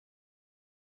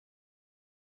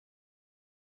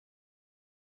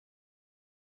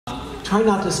try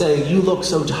not to say, "You look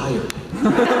so tired."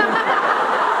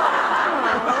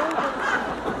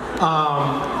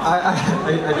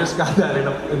 I just got that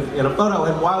in a photo,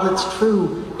 and while it's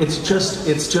true, it's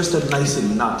just a nicety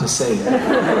not to say it.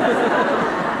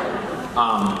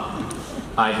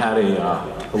 I had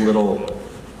a little.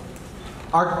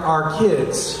 Our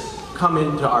kids come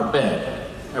into our bed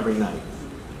every night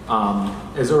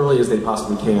as early as they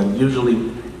possibly can,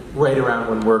 usually right around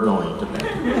when we're going to bed.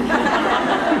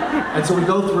 And so we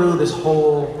go through this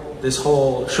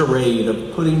whole charade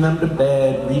of putting them to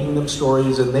bed, reading them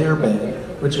stories in their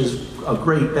bed, which is a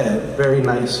great bed, very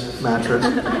nice mattress.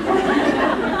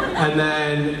 And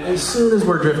then as soon as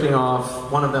we're drifting off,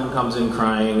 one of them comes in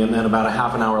crying, and then about a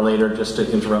half an hour later, just to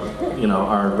interrupt,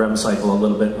 our REM cycle a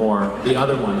little bit more, the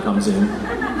other one comes in.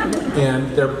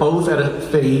 And they're both at a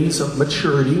phase of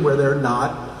maturity where they're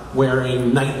not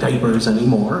wearing night diapers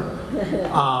anymore.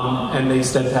 And they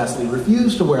steadfastly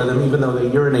refuse to wear them, even though they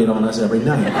urinate on us every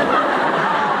night.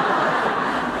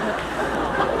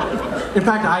 In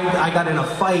fact, I got in a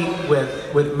fight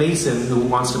with Mason, who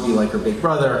wants to be like her big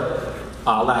brother,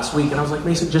 last week, and I was like,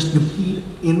 "Mason, you peed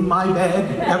in my bed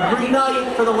every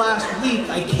night for the last week.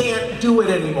 I can't do it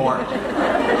anymore.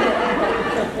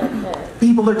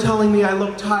 People are telling me I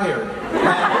look tired."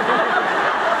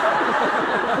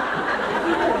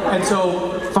 And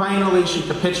so finally she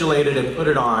capitulated and put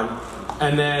it on,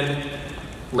 and then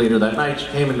later that night she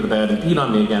came into the bed and peed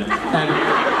on me again. And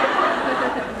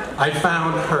I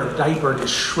found her diaper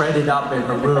just shredded up in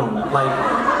her room, like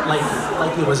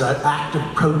it was an act of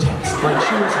protest. Like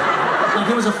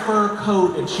it was a fur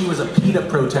coat and she was a PETA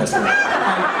protester. And,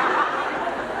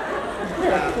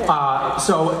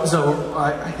 so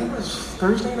I think it was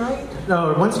Thursday night?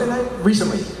 No, Wednesday night?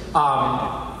 Recently.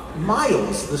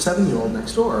 Miles, the 7-year-old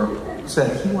next door,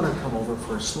 said he wanted to come over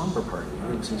for a slumber party.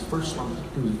 It was his first slumber.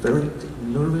 He was very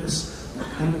nervous,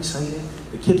 kind of excited.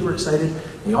 The kids were excited.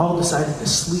 They all decided to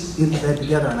sleep in bed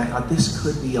together, and I thought this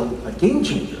could be a game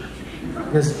changer,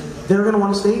 because they're going to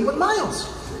want to stay with Miles.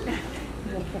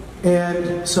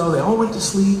 And so they all went to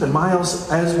sleep, and Miles,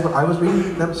 as I was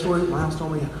reading them stories, Miles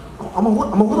told me, I'm a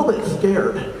little bit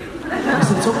scared. I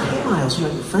said, "It's okay, Miles, your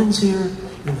friend's here,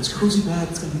 in this cozy bed,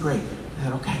 it's going to be great." I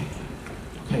said, okay.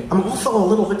 I'm also a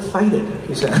little excited,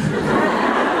 he said.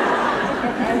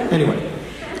 Anyway,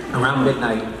 around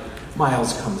midnight,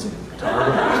 Miles comes in to our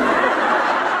room.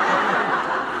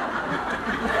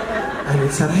 And he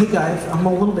said, "Hey guys, I'm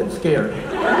a little bit scared."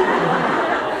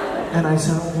 And I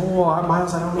said, "Oh,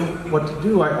 Miles, I don't know what to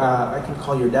do. I can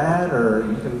call your dad, or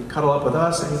you can cuddle up with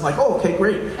us." And he's like, "Oh, okay,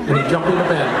 great." And he jumped into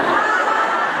bed.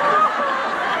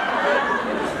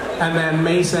 And then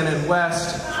Mason and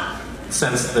West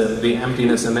sensed the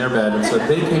emptiness in their bed, and so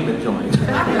they came to join.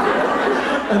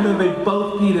 And then they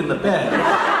both peed in the bed.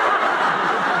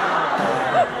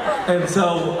 And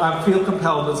so I feel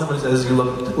compelled when somebody says, "You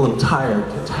look a little tired,"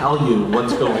 to tell you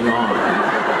what's going on in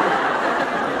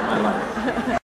my life.